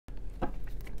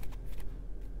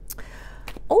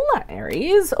Hola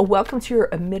Aries, welcome to your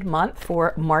mid-month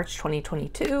for March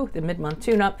 2022, the mid-month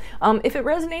tune-up. If it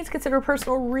resonates, consider a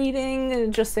personal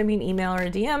reading. Just send me an email or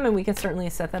a DM and we can certainly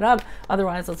set that up.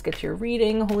 Otherwise, let's get to your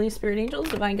reading. Holy Spirit, angels,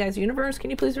 divine guides, universe, can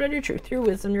you please read your truth, your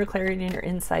wisdom, your clarity, and your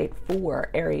insight for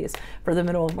Aries for the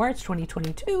middle of March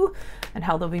 2022 and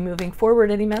how they'll be moving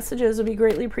forward. Any messages would be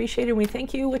greatly appreciated. We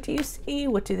thank you. What do you see?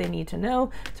 What do they need to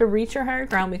know to reach your higher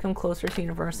ground, become closer to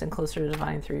universe and closer to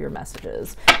divine through your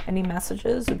messages? Any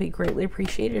messages would be greatly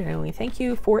appreciated, and we thank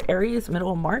you for Aries,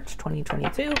 middle of March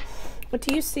 2022. What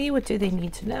do you see? What do they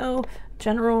need to know?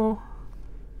 General,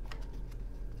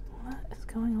 what is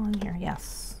going on here?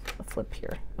 Yes, a flip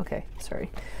here. Okay, sorry.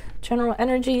 General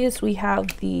energies, we have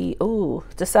the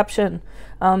deception.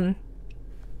 Hey,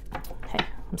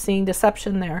 I'm seeing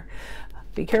deception there.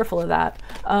 Be careful of that.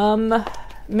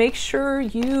 Make sure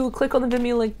you click on the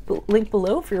Vimeo link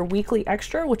below for your weekly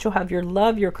extra, which will have your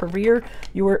love, your career,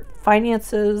 your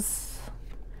finances.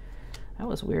 That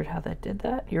was weird how that did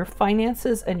that. Your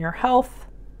finances and your health.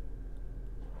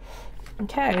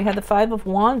 Okay, we had the Five of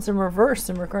Wands in reverse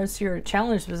in regards to your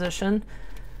challenge position.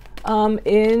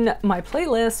 In my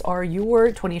playlist are your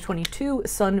 2022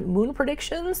 Sun Moon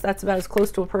predictions. That's about as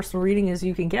close to a personal reading as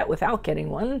you can get without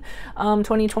getting one.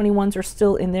 2021s are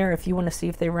still in there if you want to see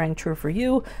if they rang true for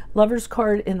you. Lover's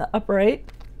card in the upright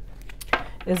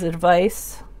is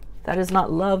advice. That is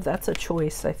not love, that's a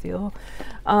choice, I feel.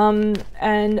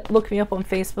 And look me up on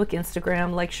Facebook,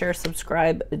 Instagram, like, share,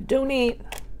 subscribe, donate.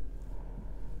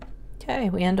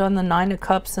 Okay, we end on the Nine of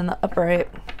Cups in the upright.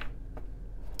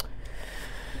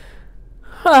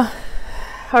 Huh.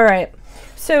 All right.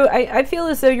 So I feel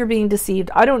as though you're being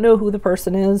deceived. I don't know who the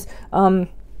person is.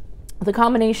 The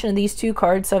combination of these two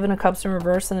cards, Seven of Cups in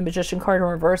reverse and the Magician card in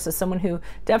reverse, is someone who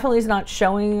definitely is not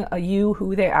showing you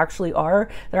who they actually are.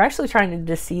 They're actually trying to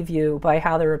deceive you by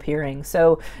how they're appearing.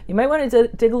 So you might want to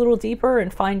dig a little deeper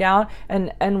and find out.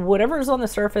 And whatever is on the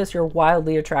surface, you're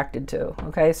wildly attracted to.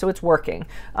 Okay, so it's working.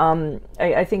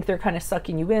 I think they're kind of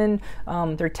sucking you in.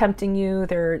 They're tempting you.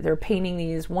 They're painting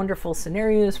these wonderful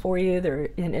scenarios for you.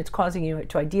 And it's causing you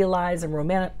to idealize and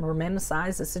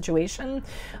romanticize the situation.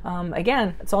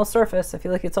 Again, it's all surface. I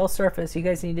feel like it's all surface. You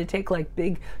guys need to take like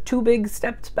two big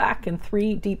steps back and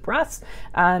 3 deep breaths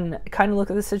and kind of look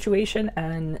at the situation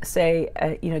and say,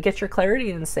 get your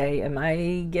clarity and say, am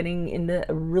I getting into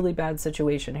a really bad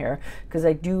situation here? Because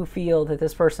I do feel that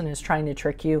this person is trying to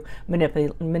trick you,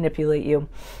 manipulate you,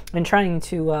 and trying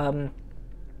to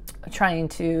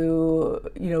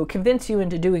convince you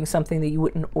into doing something that you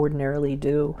wouldn't ordinarily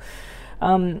do.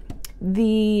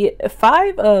 The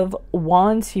Five of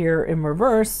Wands here in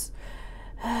reverse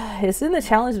is in the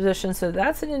challenge position, so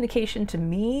that's an indication to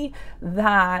me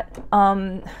that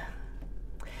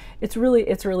it's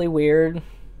really weird.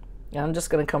 I'm just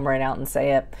going to come right out and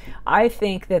say it. I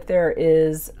think that there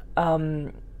is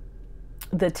the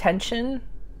tension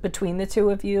between the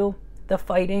two of you, the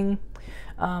fighting,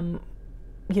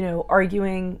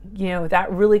 arguing, that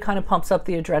really kind of pumps up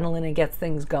the adrenaline and gets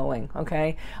things going.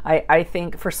 Okay. I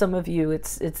think for some of you,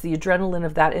 it's the adrenaline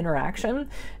of that interaction.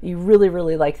 You really,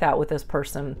 really like that with this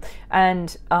person.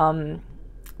 And,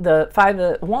 the Five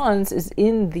of Wands is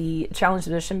in the challenge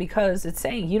position because it's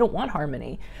saying you don't want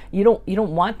harmony. You don't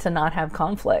want to not have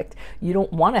conflict. You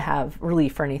don't want to have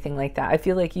relief or anything like that. I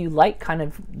feel like you like kind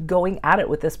of going at it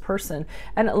with this person.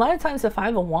 And a lot of times the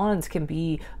Five of Wands can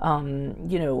be,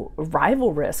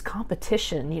 rivalrous,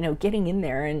 competition, getting in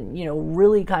there and,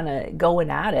 really kind of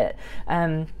going at it,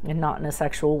 and not in a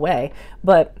sexual way.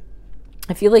 But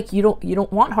I feel like you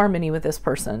don't want harmony with this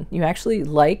person. You actually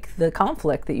like the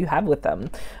conflict that you have with them.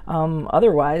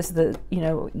 Otherwise,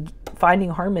 finding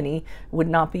harmony would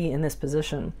not be in this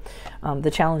position,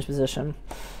 the challenge position.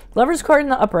 Lover's card in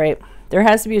the upright. There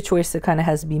has to be a choice that kind of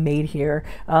has to be made here.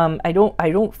 I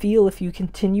don't feel if you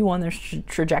continue on this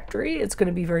trajectory, it's going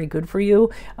to be very good for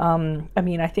you.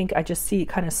 I think I just see it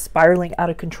kind of spiraling out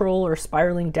of control or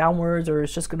spiraling downwards, or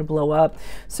it's just going to blow up.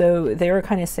 So they are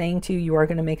kind of saying to you, you are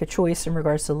going to make a choice in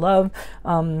regards to love.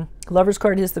 Lover's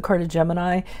card is the card of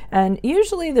Gemini, and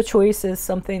usually the choice is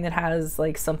something that has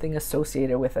like something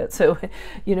associated with it. So,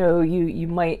 you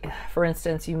might, for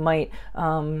instance,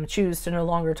 choose to no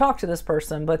longer talk to this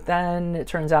person, but then it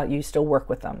turns out you still work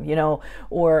with them,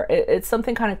 or it's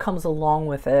something kind of comes along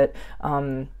with it,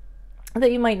 that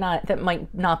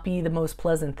might not be the most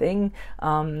pleasant thing.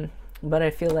 But I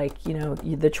feel like,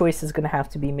 the choice is going to have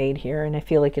to be made here, and I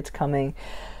feel like it's coming.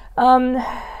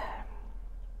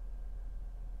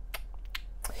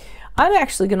 I'm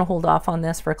actually going to hold off on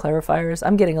this for clarifiers.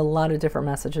 I'm getting a lot of different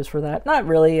messages for that. Not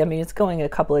really. I mean, it's going a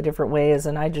couple of different ways,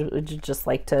 and I just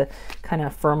like to kind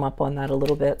of firm up on that a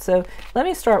little bit. So let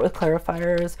me start with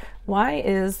clarifiers. Why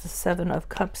is the Seven of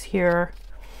Cups here?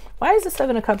 Why is the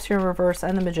Seven of Cups here in reverse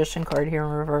and the Magician card here in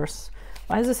reverse?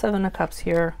 Why is the Seven of Cups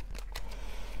here?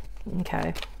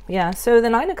 Okay. Yeah, so the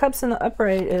Nine of Cups in the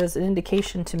upright is an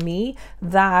indication to me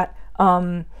that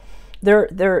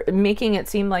they're making it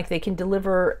seem like they can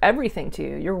deliver everything to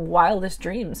you, your wildest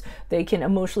dreams. They can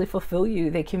emotionally fulfill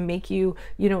you. They can make you,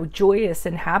 you know, joyous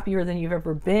and happier than you've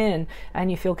ever been,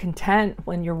 and you feel content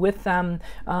when you're with them.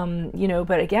 You know,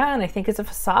 but again, I think it's a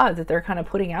facade that they're kind of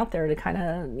putting out there to kind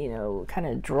of, you know, kind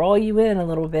of draw you in a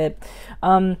little bit.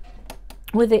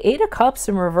 With the Eight of Cups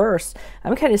in reverse,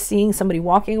 I'm kind of seeing somebody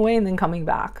walking away and then coming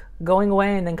back, going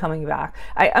away and then coming back.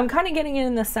 I'm kind of getting it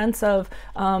in the sense of,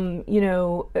 you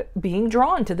know, being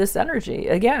drawn to this energy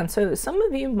again. So some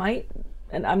of you might,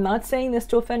 and I'm not saying this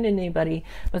to offend anybody,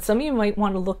 but some of you might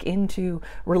want to look into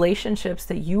relationships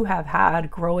that you have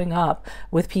had growing up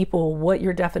with people, what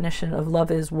your definition of love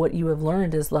is, what you have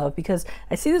learned is love, because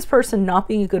I see this person not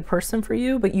being a good person for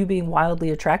you, but you being wildly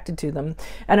attracted to them.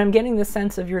 And I'm getting the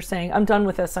sense of you're saying, I'm done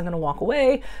with this, I'm going to walk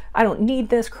away, I don't need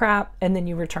this crap, and then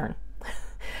you return.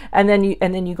 and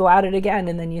then you go at it again,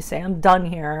 and then you say, I'm done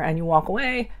here, and you walk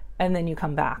away, and then you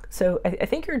come back. So I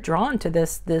think you're drawn to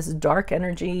this dark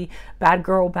energy, bad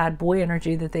girl, bad boy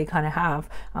energy that they kind of have.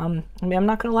 I mean, I'm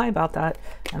not going to lie about that.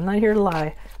 I'm not here to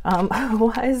lie.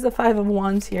 Why is the Five of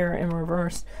Wands here in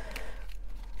reverse?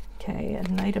 Okay,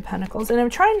 and Knight of Pentacles. And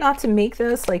I'm trying not to make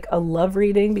this like a love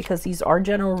reading because these are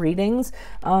general readings.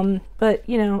 But,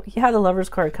 you know, you have the Lover's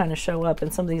card kind of show up,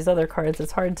 and some of these other cards,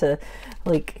 it's hard to,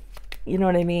 like, you know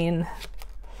what I mean?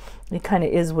 It kind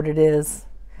of is what it is.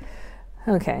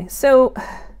 Okay, so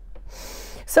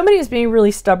somebody is being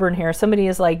really stubborn here. Somebody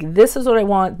is like, this is what I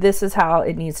want. This is how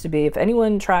it needs to be. If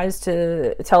anyone tries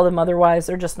to tell them otherwise,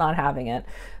 they're just not having it.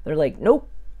 They're like, nope,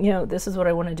 you know, this is what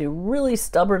I want to do. Really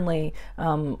stubbornly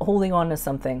holding on to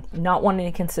something, not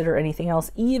wanting to consider anything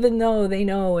else, even though they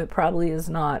know it probably is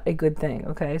not a good thing.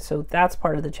 Okay, so that's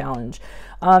part of the challenge.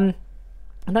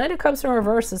 Knight of Cups in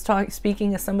reverse is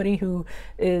speaking as somebody who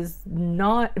is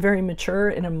not very mature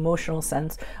in an emotional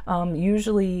sense.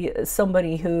 Usually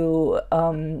somebody who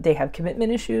they have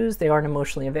commitment issues, they aren't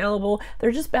emotionally available,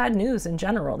 they're just bad news in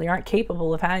general. They aren't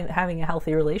capable of having a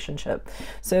healthy relationship.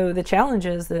 So the challenge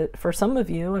is that for some of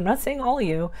you, I'm not saying all of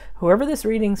you, whoever this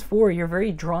reading's for, you're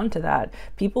very drawn to that.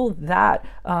 People that,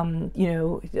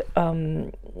 you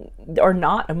know, are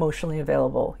not emotionally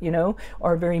available, you know,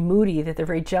 are very moody, that they're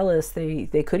very jealous, they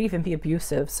could even be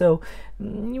abusive. So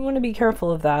you want to be careful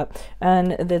of that.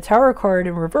 And the Tower card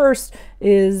in reverse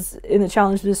is in the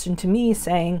challenge position to me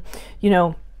saying, you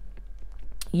know,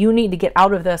 you need to get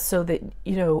out of this so that,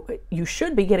 you know, you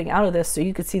should be getting out of this so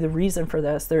you could see the reason for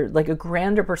this. There, like a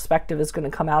grander perspective is going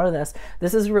to come out of this.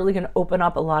 This is really going to open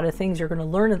up a lot of things. You're going to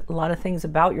learn a lot of things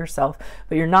about yourself,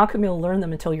 but you're not going to be able to learn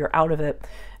them until you're out of it.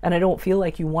 And I don't feel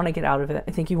like you want to get out of it.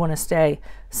 I think you want to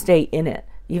stay in it,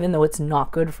 even though it's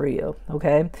not good for you.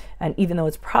 Okay. And even though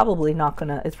it's probably not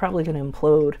gonna, it's probably going to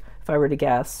implode if I were to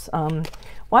guess.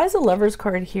 Why is the Lover's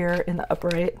card here in the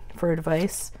upright for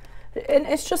advice? And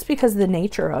it's just because of the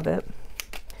nature of it.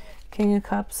 King of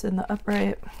Cups in the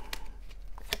upright.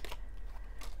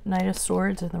 Knight of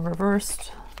Swords in the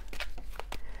reversed.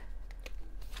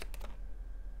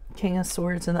 King of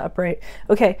Swords in the upright.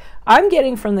 Okay, I'm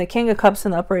getting from the King of Cups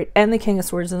in the upright and the King of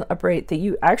Swords in the upright that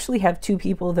you actually have two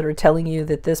people that are telling you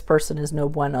that this person is no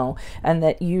bueno and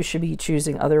that you should be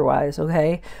choosing otherwise,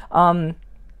 okay?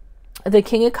 The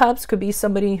King of Cups could be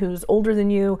somebody who's older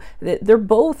than you. They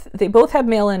both have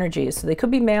male energies, so they could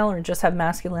be male or just have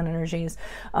masculine energies.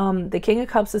 The King of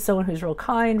Cups is someone who's real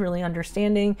kind, really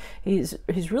understanding. He's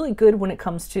really good when it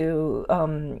comes to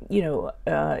you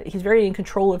know, he's very in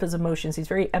control of his emotions. He's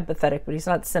very empathetic, but he's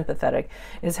not sympathetic,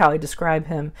 is how I describe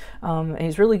him. And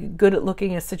he's really good at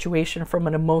looking at a situation from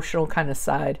an emotional kind of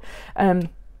side.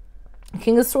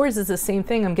 King of Swords is the same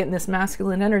thing. I'm getting this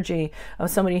masculine energy of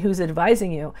somebody who's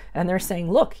advising you, and they're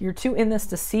saying, look, you're too in this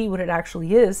to see what it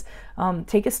actually is.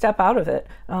 Take a step out of it.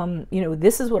 You know,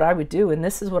 this is what I would do, and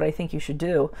this is what I think you should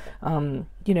do.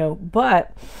 You know,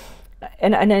 but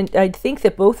and I think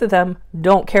that both of them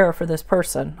don't care for this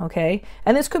person, okay?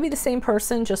 And this could be the same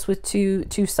person, just with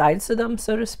two sides to them,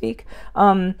 so to speak.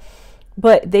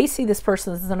 But they see this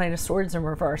person as the Knight of Swords in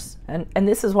reverse. And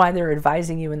this is why they're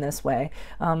advising you in this way.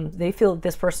 They feel that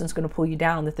this person's going to pull you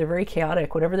down, that they're very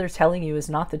chaotic. Whatever they're telling you is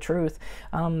not the truth.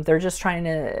 They're just trying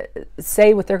to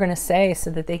say what they're going to say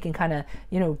so that they can kind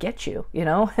of, get you,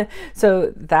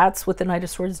 So that's what the Knight of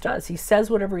Swords does. He says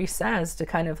whatever he says to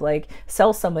kind of like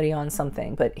sell somebody on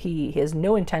something, but he has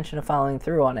no intention of following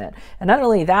through on it. And not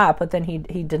only that, but then he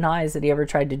denies that he ever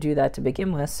tried to do that to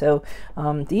begin with. So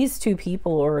these two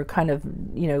people are kind of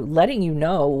letting you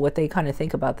know what they kind of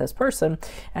think about this person,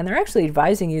 and they're actually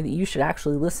advising you that you should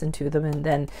actually listen to them, and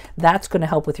then that's going to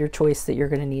help with your choice that you're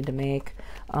going to need to make.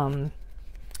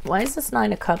 Why is this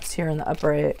Nine of Cups here in the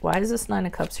upright? Why is this Nine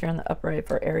of Cups here in the upright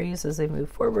for Aries as they move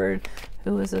forward?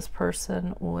 Who is this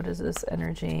person? What is this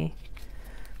energy?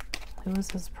 Who is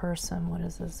this person? What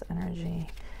is this energy?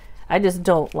 I just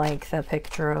don't like the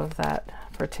picture of that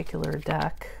particular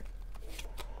deck.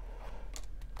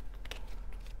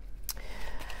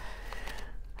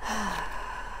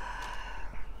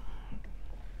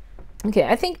 Okay,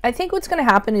 I think what's going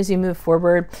to happen as you move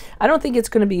forward, I don't think it's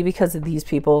going to be because of these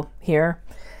people here.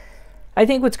 I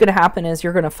think what's going to happen is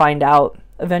you're going to find out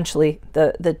eventually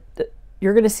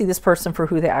you're going to see this person for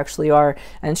who they actually are.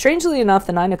 And strangely enough,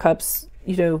 the Nine of Cups,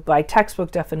 by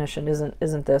textbook definition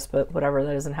isn't this, but whatever,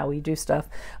 that isn't how we do stuff.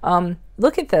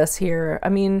 Look at this here. I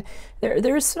mean,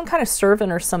 there's some kind of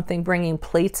servant or something bringing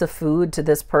plates of food to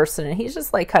this person, and he's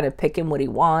just like kind of picking what he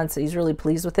wants. He's really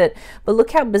pleased with it. But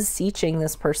look how beseeching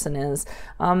this person is.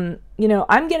 I'm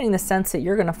getting the sense that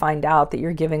you're going to find out that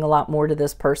you're giving a lot more to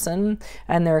this person,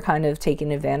 and they're kind of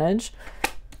taking advantage.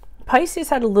 Pisces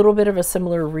had a little bit of a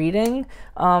similar reading.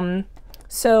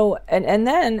 So, and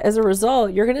then as a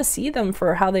result, you're going to see them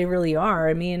for how they really are.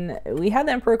 I mean, we had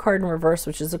the Emperor card in reverse,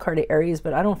 which is a card of Aries,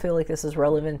 but I don't feel like this is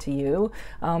relevant to you.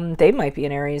 They might be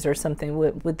an Aries or something.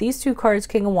 With these two cards,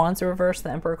 King of Wands in reverse, the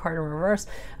Emperor card in reverse,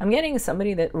 I'm getting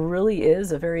somebody that really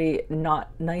is a very not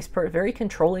nice very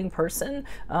controlling person.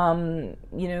 Kind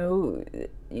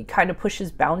of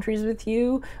pushes boundaries with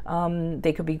you.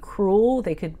 They could be cruel.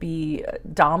 They could be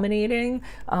dominating.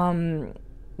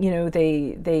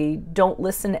 They don't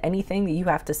listen to anything that you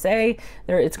have to say.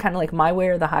 It's kind of like my way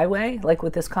or the highway, like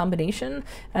with this combination.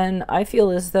 And I feel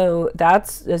as though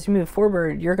that's, as you move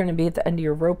forward, you're going to be at the end of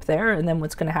your rope there. And then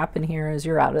what's going to happen here is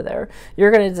you're out of there. You're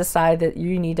going to decide that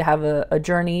you need to have a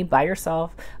journey by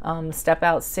yourself, step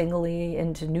out singly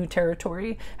into new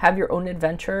territory, have your own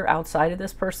adventure outside of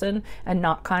this person, and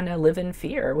not kind of live in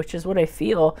fear, which is what I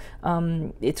feel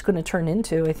it's going to turn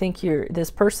into. I think this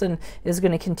person is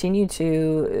going to continue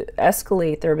to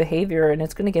escalate their behavior, and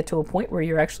it's going to get to a point where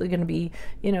you're actually going to be,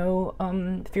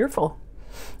 fearful.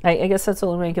 I guess that's the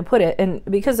only way I can put it. And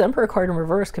because the Emperor card in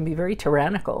reverse can be very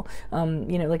tyrannical,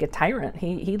 like a tyrant.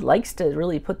 He likes to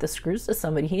really put the screws to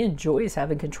somebody. He enjoys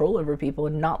having control over people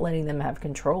and not letting them have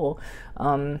control.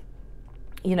 A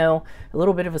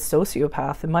little bit of a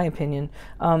sociopath, in my opinion.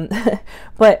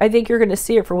 But I think you're going to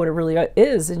see it for what it really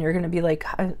is, and you're going to be like,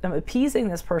 I'm appeasing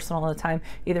this person all the time,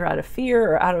 either out of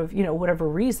fear or out of, whatever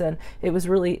reason. It was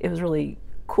really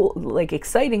cool, like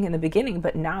exciting in the beginning,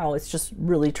 but now it's just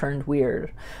really turned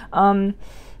weird.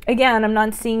 Again, I'm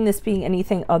not seeing this being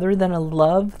anything other than a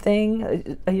love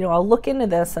thing. I'll look into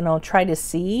this and I'll try to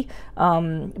see,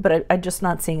 but I'm just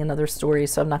not seeing another story,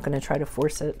 so I'm not going to try to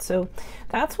force it. So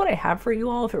that's what I have for you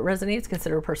all. If it resonates,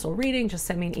 consider a personal reading. Just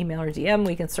send me an email or DM.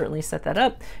 We can certainly set that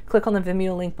up. Click on the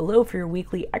Vimeo link below for your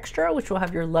weekly extra, which will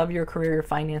have your love, your career, your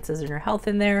finances, and your health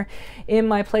in there. In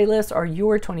my playlist are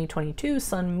your 2022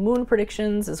 Sun Moon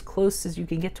predictions, as close as you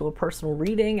can get to a personal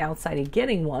reading outside of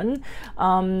getting one.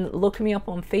 Look me up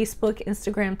on Facebook,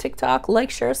 Instagram, TikTok. Like,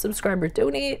 share, subscribe, or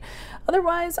donate.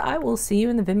 Otherwise, I will see you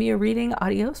in the Vimeo reading.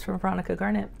 Adios from Veronica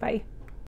Garnett. Bye.